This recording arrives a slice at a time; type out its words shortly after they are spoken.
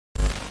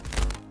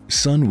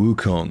Sun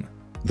Wukong,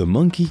 the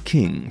Monkey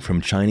King from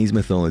Chinese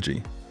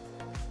mythology.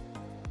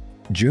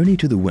 Journey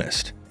to the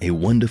West, a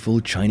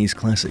wonderful Chinese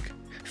classic,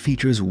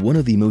 features one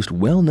of the most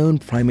well-known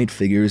primate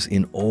figures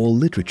in all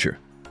literature.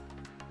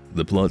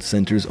 The plot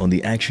centers on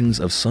the actions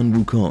of Sun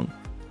Wukong,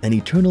 an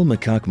eternal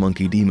macaque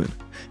monkey demon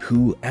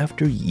who,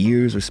 after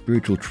years of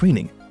spiritual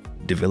training,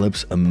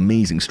 develops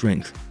amazing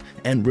strength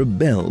and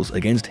rebels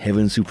against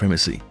heaven's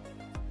supremacy.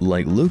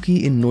 Like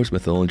Loki in Norse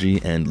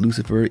mythology and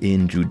Lucifer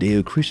in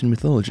Judeo-Christian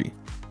mythology,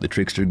 the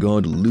trickster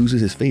god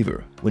loses his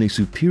favor when a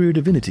superior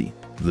divinity,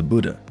 the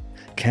Buddha,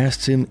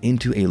 casts him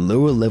into a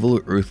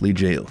lower-level earthly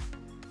jail.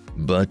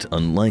 But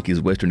unlike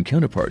his Western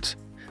counterparts,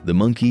 the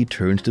monkey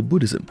turns to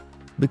Buddhism,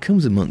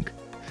 becomes a monk,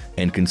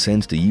 and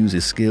consents to use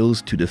his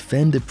skills to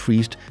defend a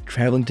priest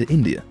traveling to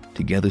India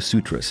to gather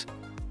sutras.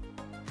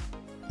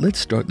 Let's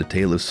start the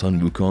tale of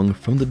Sun Wukong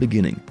from the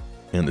beginning,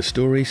 and the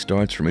story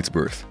starts from its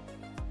birth.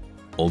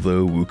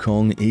 Although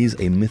Wukong is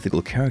a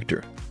mythical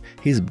character,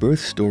 his birth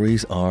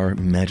stories are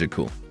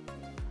magical.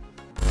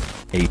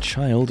 A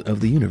child of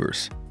the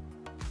universe.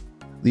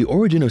 The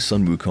origin of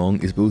Sun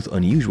Wukong is both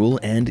unusual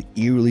and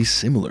eerily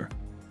similar.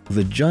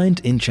 The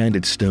giant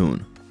enchanted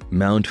stone,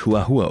 Mount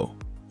Huahuo,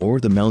 or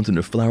the Mountain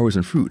of Flowers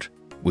and Fruit,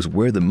 was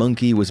where the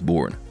monkey was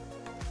born.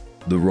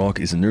 The rock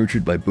is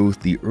nurtured by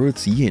both the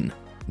earth's yin,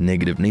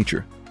 negative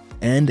nature,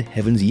 and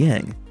heaven's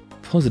yang,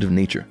 positive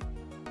nature,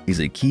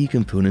 is a key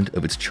component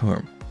of its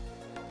charm.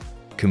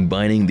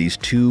 Combining these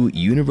two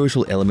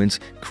universal elements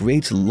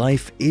creates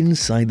life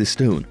inside the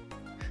stone,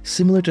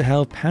 similar to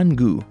how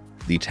Pangu,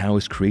 the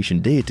Taoist creation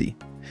deity,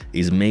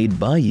 is made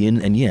by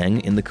yin and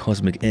yang in the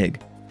cosmic egg.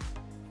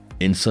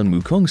 In Sun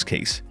Wukong's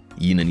case,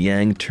 yin and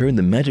yang turned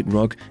the magic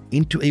rock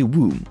into a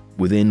womb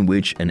within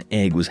which an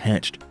egg was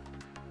hatched.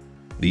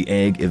 The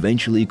egg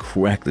eventually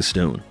cracked the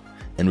stone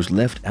and was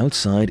left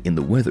outside in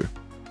the weather.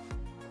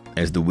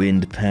 As the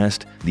wind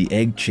passed, the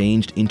egg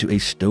changed into a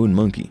stone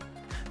monkey,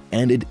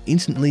 and it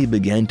instantly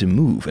began to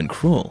move and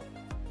crawl.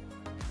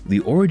 The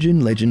origin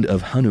legend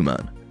of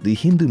Hanuman, the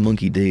Hindu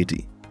monkey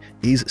deity,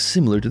 is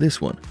similar to this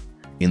one,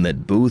 in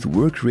that both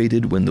were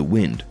created when the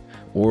wind,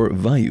 or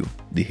Vayu,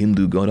 the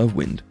Hindu god of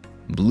wind,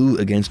 blew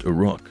against a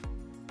rock.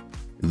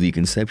 The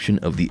conception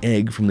of the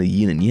egg from the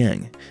yin and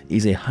yang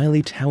is a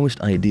highly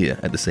Taoist idea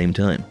at the same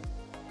time.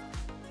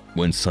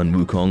 When Sun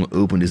Wukong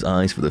opened his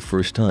eyes for the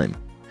first time,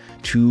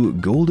 two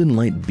golden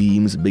light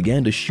beams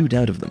began to shoot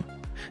out of them,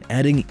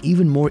 adding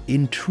even more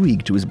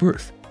intrigue to his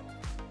birth.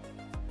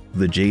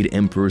 The Jade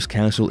Emperor's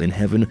castle in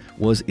heaven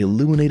was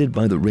illuminated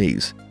by the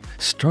rays,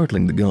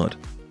 startling the god.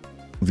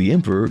 The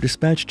emperor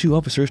dispatched two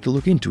officers to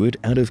look into it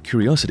out of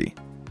curiosity.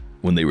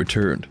 When they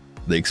returned,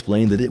 they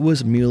explained that it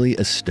was merely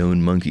a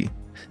stone monkey,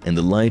 and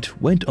the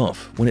light went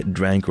off when it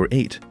drank or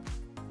ate.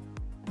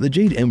 The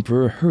Jade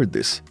Emperor heard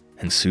this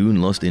and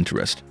soon lost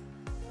interest.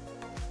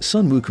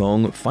 Sun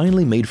Wukong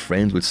finally made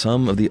friends with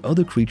some of the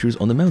other creatures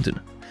on the mountain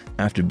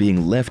after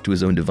being left to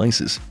his own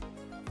devices.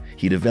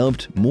 He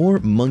developed more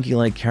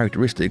monkey-like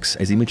characteristics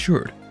as he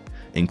matured,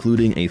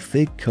 including a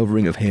thick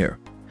covering of hair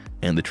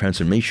and the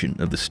transformation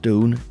of the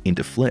stone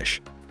into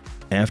flesh.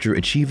 After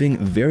achieving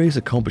various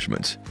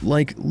accomplishments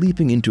like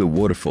leaping into a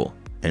waterfall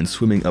and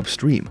swimming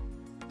upstream,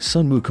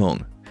 Sun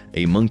Wukong,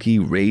 a monkey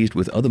raised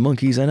with other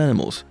monkeys and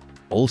animals,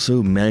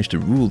 also managed to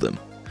rule them,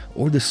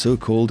 or the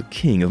so-called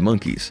king of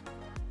monkeys.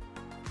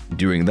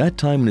 During that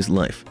time in his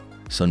life,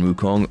 Sun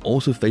Wukong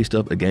also faced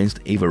up against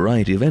a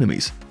variety of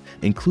enemies,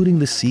 including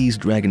the sea's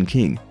dragon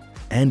king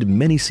and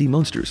many sea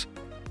monsters.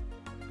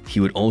 He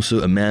would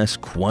also amass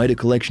quite a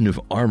collection of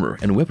armor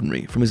and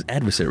weaponry from his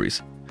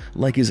adversaries,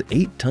 like his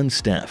 8-ton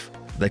staff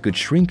that could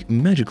shrink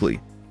magically,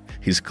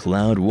 his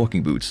cloud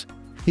walking boots,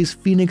 his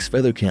phoenix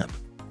feather cap,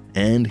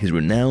 and his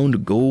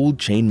renowned gold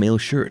chainmail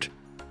shirt.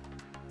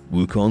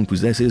 Wukong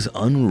possesses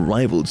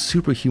unrivaled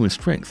superhuman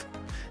strength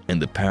and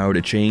the power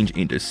to change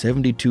into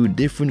 72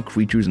 different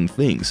creatures and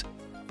things.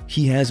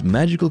 He has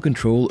magical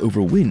control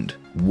over wind,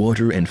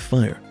 water, and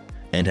fire,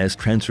 and has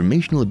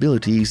transformational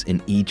abilities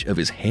in each of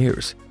his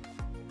hairs.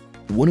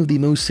 One of the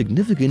most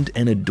significant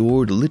and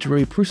adored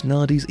literary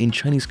personalities in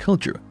Chinese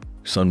culture,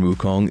 Sun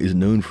Wukong is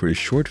known for his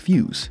short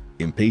fuse,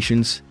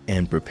 impatience,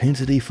 and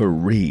propensity for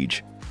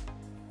rage.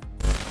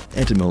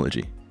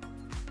 Etymology.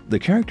 The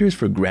characters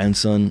for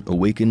grandson,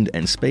 awakened,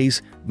 and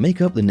space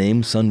make up the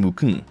name Sun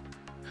Wukong.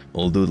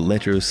 Although the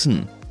letter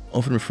Sun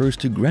often refers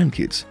to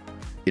grandkids,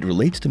 it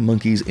relates to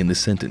monkeys in the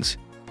sentence.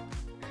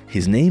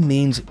 His name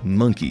means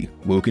monkey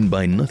woken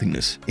by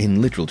nothingness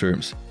in literal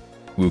terms.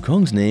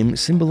 Wukong's name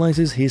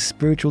symbolizes his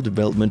spiritual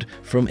development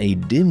from a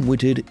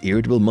dim-witted,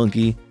 irritable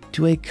monkey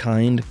to a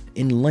kind,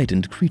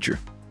 enlightened creature.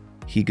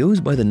 He goes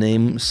by the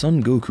name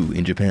Son Goku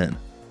in Japan.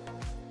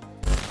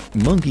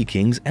 Monkey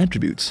King's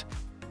attributes.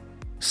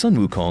 Sun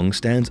Wukong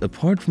stands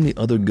apart from the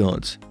other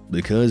gods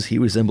because he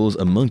resembles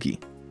a monkey.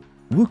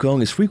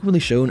 Wukong is frequently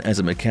shown as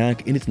a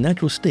macaque in its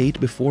natural state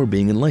before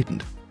being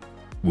enlightened.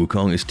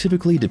 Wukong is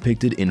typically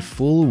depicted in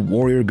full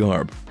warrior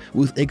garb,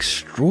 with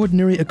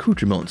extraordinary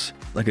accoutrements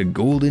like a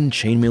golden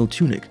chainmail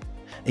tunic,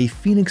 a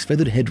phoenix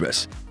feathered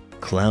headdress,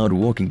 cloud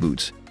walking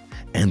boots,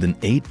 and an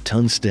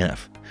 8-ton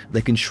staff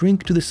that can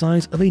shrink to the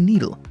size of a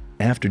needle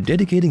after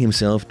dedicating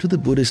himself to the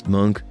Buddhist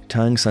monk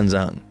Tang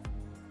Sanzang.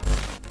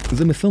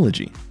 The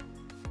mythology.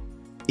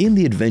 In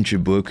the adventure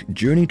book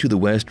Journey to the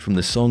West from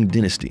the Song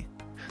Dynasty,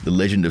 the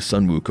legend of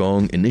Sun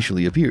Wukong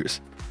initially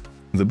appears.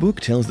 The book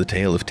tells the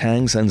tale of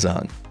Tang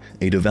Sanzang,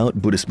 a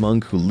devout Buddhist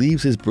monk who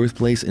leaves his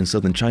birthplace in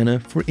southern China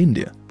for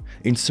India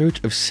in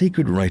search of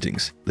sacred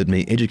writings that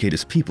may educate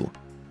his people.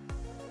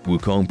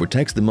 Wukong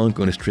protects the monk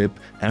on his trip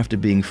after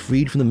being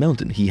freed from the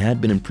mountain he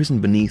had been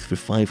imprisoned beneath for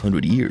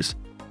 500 years.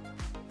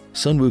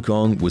 Sun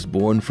Wukong was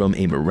born from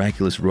a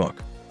miraculous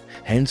rock,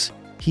 hence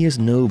he has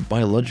no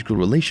biological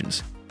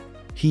relations.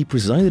 He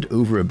presided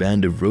over a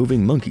band of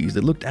roving monkeys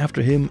that looked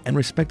after him and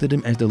respected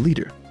him as their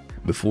leader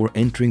before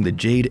entering the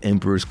Jade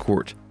Emperor's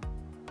court.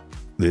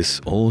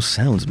 This all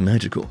sounds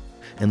magical,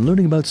 and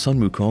learning about Sun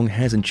Wukong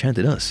has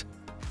enchanted us.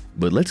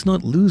 But let's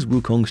not lose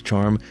Wukong's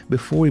charm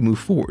before we move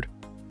forward.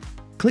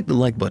 Click the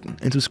like button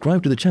and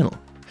subscribe to the channel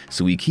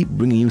so we keep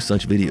bringing you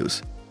such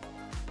videos.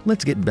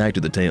 Let's get back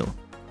to the tale.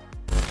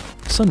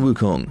 Sun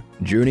Wukong,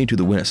 Journey to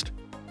the West.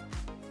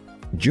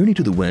 Journey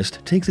to the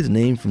West takes its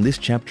name from this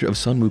chapter of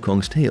Sun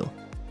Wukong's tale.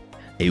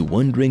 A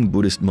wandering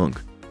Buddhist monk,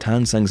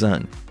 Tang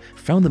Sanzang,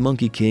 found the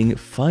Monkey King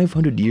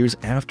 500 years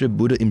after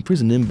Buddha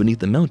imprisoned him beneath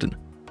the mountain.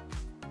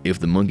 If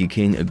the Monkey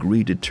King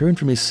agreed to turn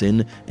from his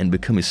sin and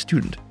become his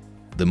student,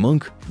 the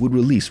monk would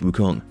release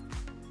Wukong.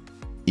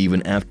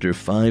 Even after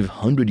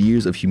 500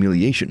 years of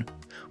humiliation,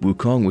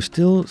 Wukong was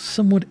still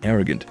somewhat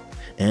arrogant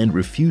and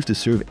refused to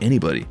serve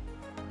anybody.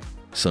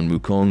 Sun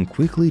Wukong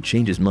quickly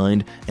changed his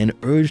mind and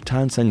urged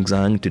Tang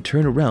Sanzang to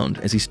turn around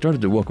as he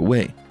started to walk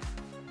away.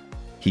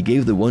 He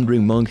gave the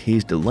wandering monk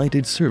his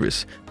delighted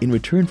service in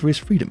return for his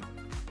freedom.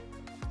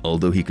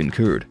 Although he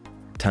concurred,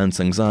 Tang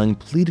Sanzang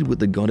pleaded with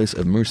the goddess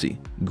of mercy,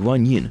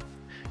 Guan Yin,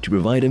 to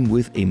provide him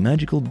with a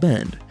magical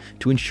band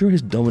to ensure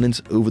his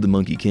dominance over the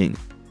Monkey King.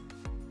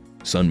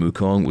 Sun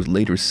Wukong was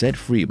later set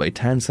free by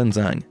Tang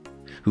Sanzang,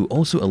 who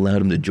also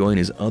allowed him to join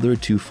his other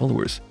 2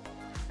 followers,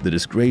 the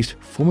disgraced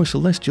former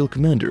celestial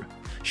commander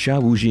Sha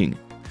Wujing,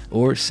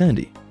 or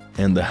Sandy,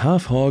 and the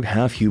half-hog,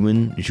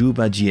 half-human Zhu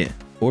Bajie,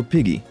 or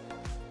Piggy.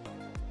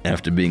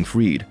 After being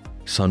freed,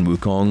 Sun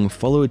Wukong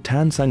followed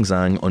Tang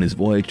Sanzang on his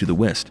voyage to the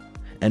west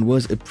and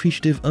was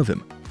appreciative of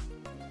him.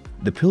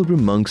 The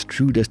pilgrim monk's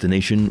true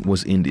destination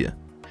was India,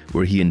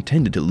 where he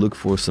intended to look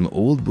for some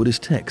old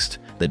Buddhist texts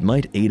that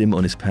might aid him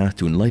on his path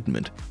to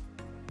enlightenment.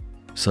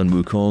 Sun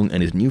Wukong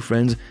and his new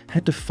friends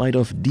had to fight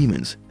off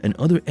demons and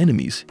other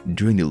enemies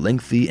during the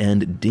lengthy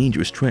and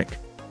dangerous trek.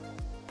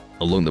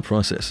 Along the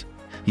process,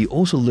 he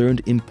also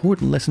learned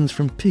important lessons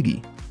from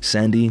Piggy,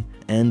 Sandy,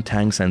 and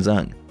Tang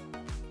Sanzang.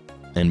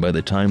 And by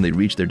the time they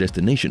reached their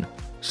destination,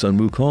 Sun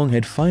Wukong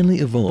had finally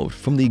evolved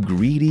from the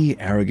greedy,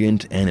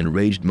 arrogant, and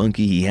enraged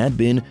monkey he had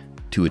been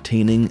to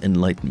attaining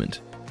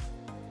enlightenment.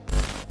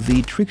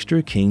 The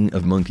Trickster King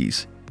of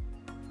Monkeys.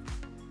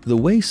 The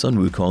way Sun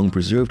Wukong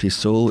preserved his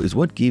soul is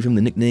what gave him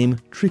the nickname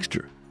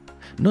Trickster,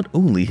 not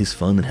only his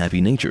fun and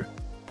happy nature.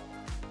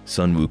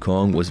 Sun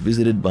Wukong was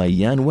visited by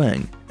Yan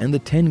Wang and the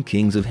 10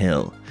 kings of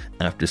hell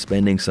after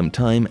spending some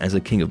time as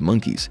a king of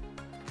monkeys.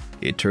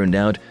 It turned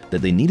out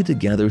that they needed to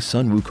gather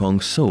Sun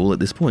Wukong's soul at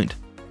this point.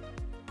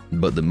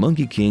 But the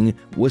Monkey King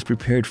was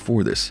prepared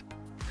for this,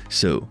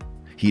 so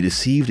he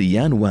deceived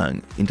Yan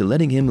Wang into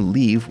letting him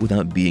leave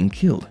without being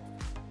killed.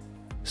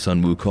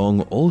 Sun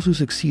Wukong also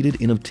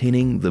succeeded in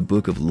obtaining the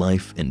Book of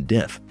Life and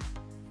Death.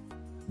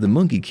 The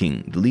Monkey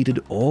King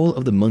deleted all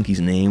of the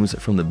monkeys' names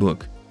from the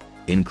book,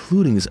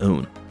 including his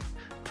own,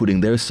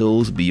 putting their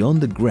souls beyond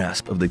the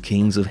grasp of the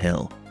kings of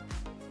hell.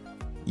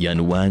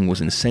 Yan Wang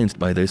was incensed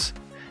by this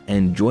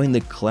and joined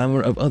the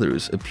clamor of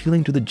others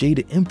appealing to the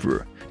Jade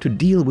Emperor to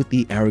deal with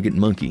the arrogant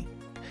monkey,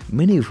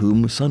 many of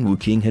whom Sun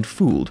Wukong had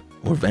fooled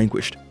or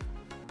vanquished.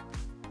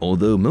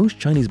 Although most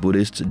Chinese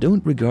Buddhists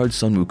don't regard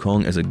Sun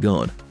Wukong as a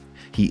god,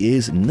 he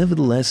is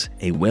nevertheless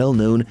a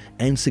well-known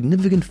and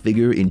significant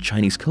figure in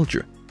Chinese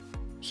culture.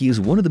 He is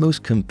one of the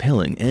most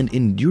compelling and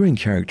enduring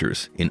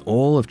characters in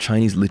all of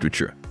Chinese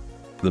literature.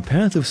 The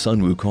path of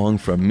Sun Wukong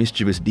from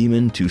mischievous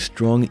demon to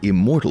strong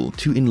immortal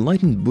to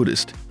enlightened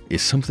Buddhist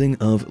is something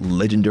of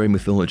legendary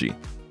mythology.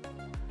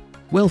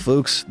 Well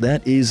folks,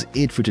 that is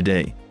it for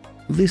today.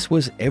 This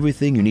was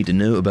everything you need to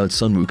know about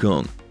Sun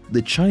Wukong,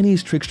 the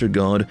Chinese trickster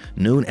god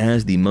known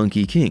as the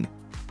Monkey King.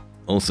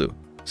 Also,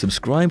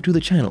 subscribe to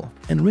the channel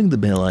and ring the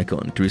bell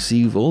icon to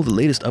receive all the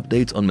latest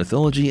updates on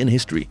mythology and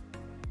history.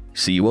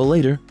 See you all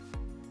later!